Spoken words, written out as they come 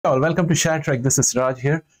All, welcome to ShareTrack. This is Raj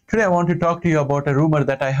here. Today I want to talk to you about a rumor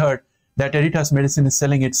that I heard that Editas Medicine is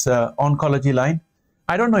selling its oncology line.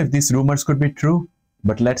 I don't know if these rumors could be true,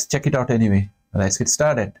 but let's check it out anyway. Let's get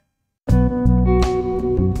started.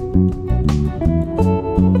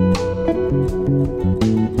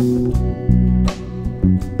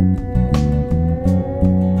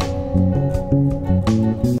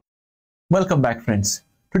 Welcome back, friends.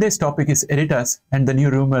 Today's topic is Editas and the new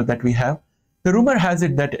rumor that we have. The rumor has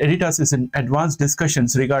it that Editas is in advanced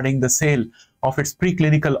discussions regarding the sale of its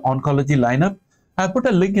preclinical oncology lineup. I put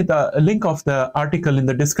a link of the article in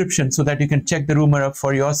the description so that you can check the rumor up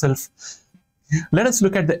for yourself. Let us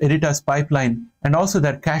look at the Editas pipeline and also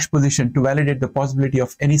their cash position to validate the possibility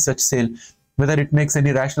of any such sale, whether it makes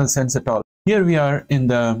any rational sense at all. Here we are in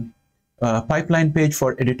the pipeline page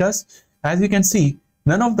for Editas. As you can see,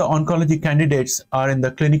 none of the oncology candidates are in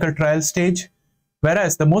the clinical trial stage,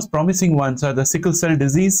 whereas the most promising ones are the sickle cell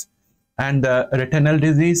disease and the retinal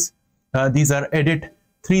disease. These are Edit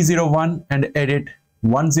 301 and Edit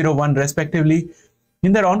 101 respectively.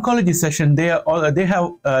 In their oncology session, they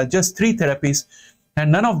have just 3 therapies,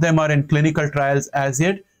 and none of them are in clinical trials as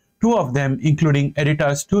yet. 2 of them, including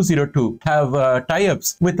Editas 202, have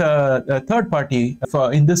tie-ups with a third party.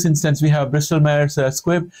 In this instance, we have Bristol Myers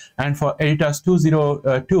Squibb, and for Editas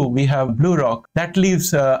 202, we have BlueRock. That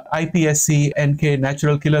leaves iPSC, NK,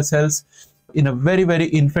 natural killer cells in a very, very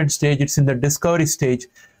infant stage. It's in the discovery stage.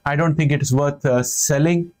 I don't think it is worth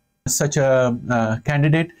selling such a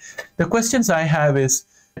candidate. The questions I have is,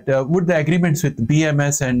 would the agreements with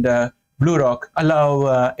BMS and BlueRock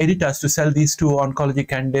allow Editas to sell these 2 oncology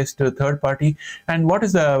candidates to a third party? And what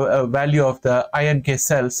is the value of the INK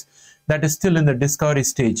cells that is still in the discovery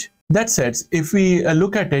stage? That said, if we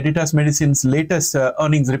look at Editas Medicine's latest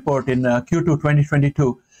earnings report in Q2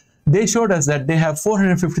 2022, they showed us that they have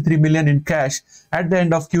 $453 million in cash at the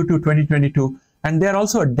end of Q2 2022, and they're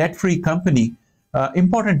also a debt-free company.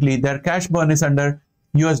 Importantly, their cash burn is under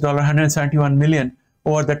 $171 million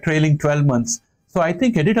over the trailing 12 months. So I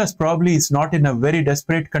think Editas probably is not in a very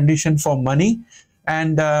desperate condition for money.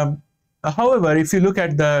 And however, if you look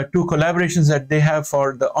at the 2 collaborations that they have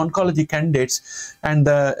for the oncology candidates and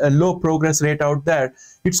the low progress rate out there,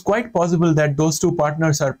 it's quite possible that those 2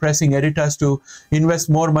 partners are pressing Editas to invest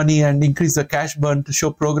more money and increase the cash burn to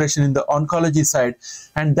show progression in the oncology side.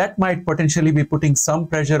 And that might potentially be putting some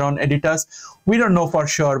pressure on Editas. We don't know for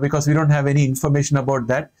sure because we don't have any information about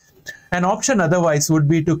that. An option otherwise would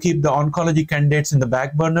be to keep the oncology candidates in the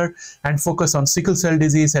back burner and focus on sickle cell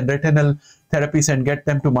disease and retinal therapies and get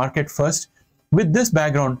them to market first. With this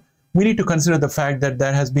background, we need to consider the fact that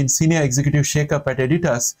there has been senior executive shakeup at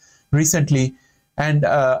Editas recently, and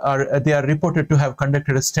they are reported to have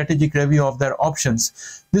conducted a strategic review of their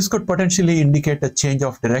options. This could potentially indicate a change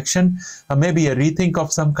of direction, maybe a rethink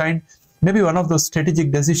of some kind. Maybe one of those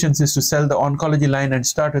strategic decisions is to sell the oncology line and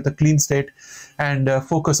start with a clean slate and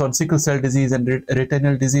focus on sickle cell disease and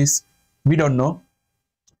retinal disease. We don't know.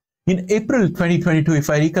 In April 2022, if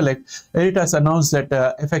I recollect, Editas announced that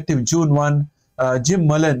effective June 1, Jim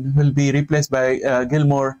Mullen will be replaced by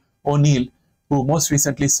Gilmore O'Neill, who most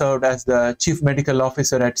recently served as the Chief Medical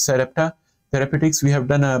Officer at Sarepta Therapeutics. We have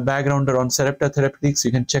done a backgrounder on Sarepta Therapeutics.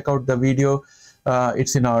 You can check out the video.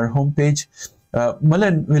 It's in our homepage.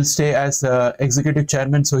 Mullen will stay as executive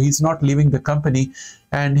chairman, so he's not leaving the company,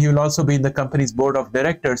 and he will also be in the company's board of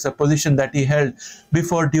directors, a position that he held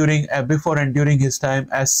before and during his time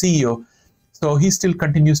as CEO. So he still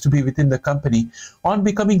continues to be within the company. On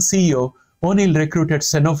becoming CEO, O'Neill recruited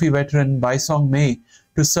Sanofi veteran Baisong Mei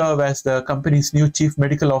to serve as the company's new chief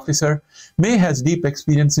medical officer. Mei has deep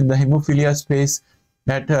experience in the hemophilia space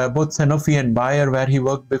at both Sanofi and Bayer, where he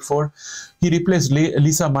worked before. He replaced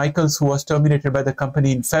Lisa Michaels, who was terminated by the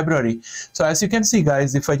company in February. So as you can see,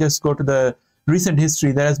 guys, if I just go to the recent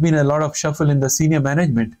history, there has been a lot of shuffle in the senior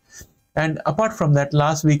management. And apart from that,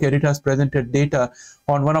 last week, Editas presented data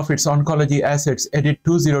on one of its oncology assets, Edit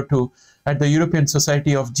 202, at the European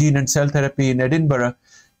Society of Gene and Cell Therapy in Edinburgh.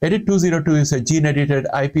 Edit 202 is a gene-edited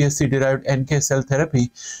iPSC-derived NK cell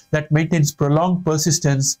therapy that maintains prolonged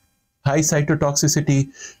persistence, high cytotoxicity,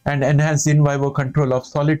 and enhanced in vivo control of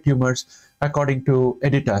solid tumors, according to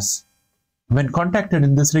Editas. When contacted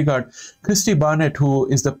in this regard, Christy Barnett, who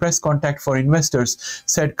is the press contact for investors,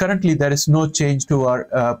 said currently there is no change to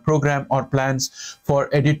our program or plans for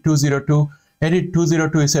Edit 202. Edit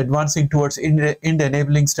 202 is advancing towards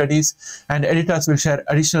IND-enabling studies, and Editas will share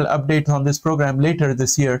additional updates on this program later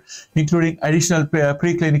this year, including additional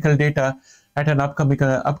preclinical data at an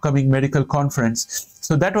upcoming medical conference.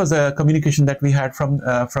 So that was a communication that we had from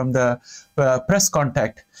the press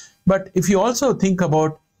contact. But if you also think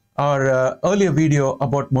about our earlier video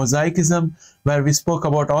about mosaicism, where we spoke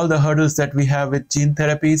about all the hurdles that we have with gene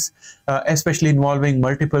therapies, especially involving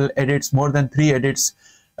multiple edits, more than 3 edits.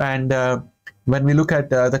 And when we look at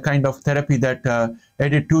the kind of therapy that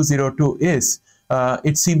edit 202 is,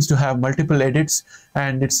 it seems to have multiple edits,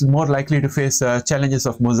 and it's more likely to face challenges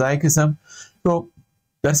of mosaicism. So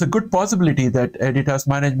there's a good possibility that Editas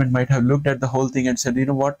management might have looked at the whole thing and said, you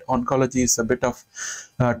know what, oncology is a bit of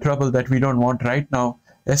trouble that we don't want right now,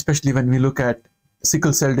 especially when we look at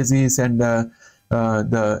sickle cell disease and the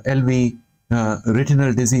LV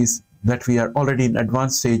retinal disease that we are already in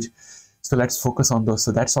advanced stage. So let's focus on those.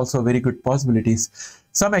 So that's also very good possibilities.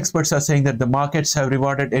 Some experts are saying that the markets have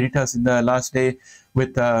rewarded Editas in the last day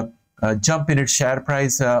with a jump in its share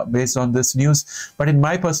price based on this news. But in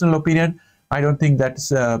my personal opinion, I don't think that's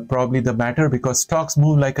probably the matter, because stocks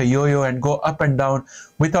move like a yo-yo and go up and down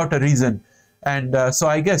without a reason. And so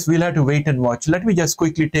I guess we'll have to wait and watch. Let me just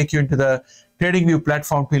quickly take you into the TradingView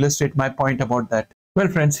platform to illustrate my point about that. Well,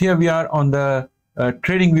 friends, here we are on the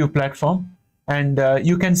TradingView platform, and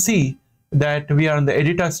you can see that we are on the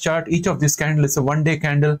Editas chart. Each of these candles is a one-day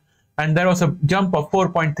candle, and there was a jump of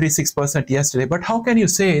 4.36% yesterday. But how can you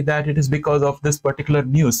say that it is because of this particular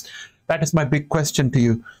news? That is my big question to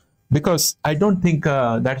you, because I don't think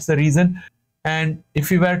that's the reason. And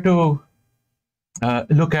if you were to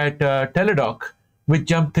look at Teladoc, which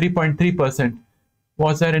jumped 3.3%,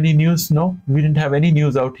 was there any news? No, we didn't have any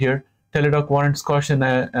news out here. Teladoc warrants caution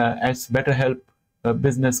as better help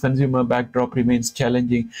business consumer backdrop remains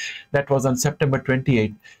challenging. That was on September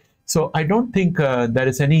 28th. So I don't think there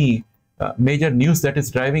is any major news that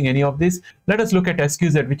is driving any of this. Let us look at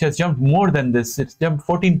SQZ, which has jumped more than this. It's jumped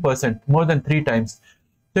 14%, more than 3 times.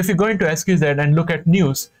 So if you go into SQZ and look at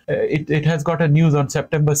news, it has got a news on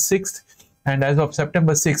September 6th. And as of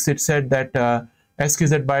September 6th, it said that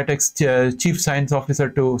SQZ Biotech's chief science officer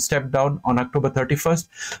to step down on October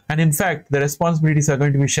 31st. And in fact, the responsibilities are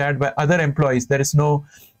going to be shared by other employees. There is no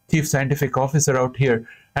chief scientific officer out here.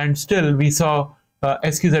 And still, we saw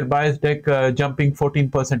SQZ Biotech jumping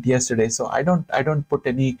 14% yesterday. So I don't put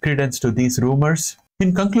any credence to these rumors.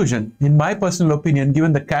 In conclusion, in my personal opinion,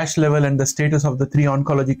 given the cash level and the status of the 3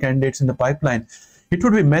 oncology candidates in the pipeline, it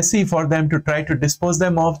would be messy for them to try to dispose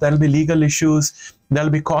them off. There will be legal issues, there will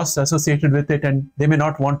be costs associated with it, and they may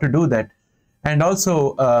not want to do that. And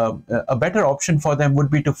also, a better option for them would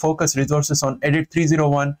be to focus resources on Edit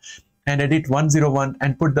 301 and Edit 101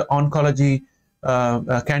 and put the oncology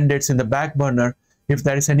candidates in the back burner if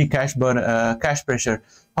there is any cash pressure.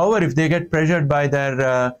 However, if they get pressured by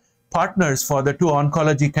their partners for the 2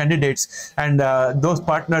 oncology candidates, and those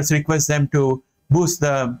partners request them to boost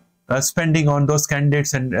the spending on those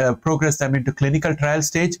candidates and progress them into clinical trial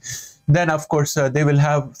stage, then of course they will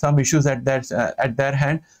have some issues at their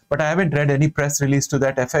hand. But I haven't read any press release to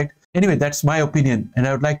that effect. Anyway, that's my opinion, and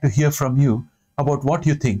I would like to hear from you about what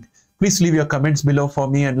you think. Please leave your comments below for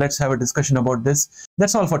me, and let's have a discussion about this.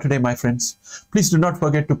 That's all for today, my friends. Please do not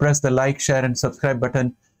forget to press the like, share, and subscribe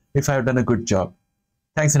button if I have done a good job.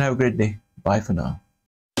 Thanks and have a great day. Bye for now.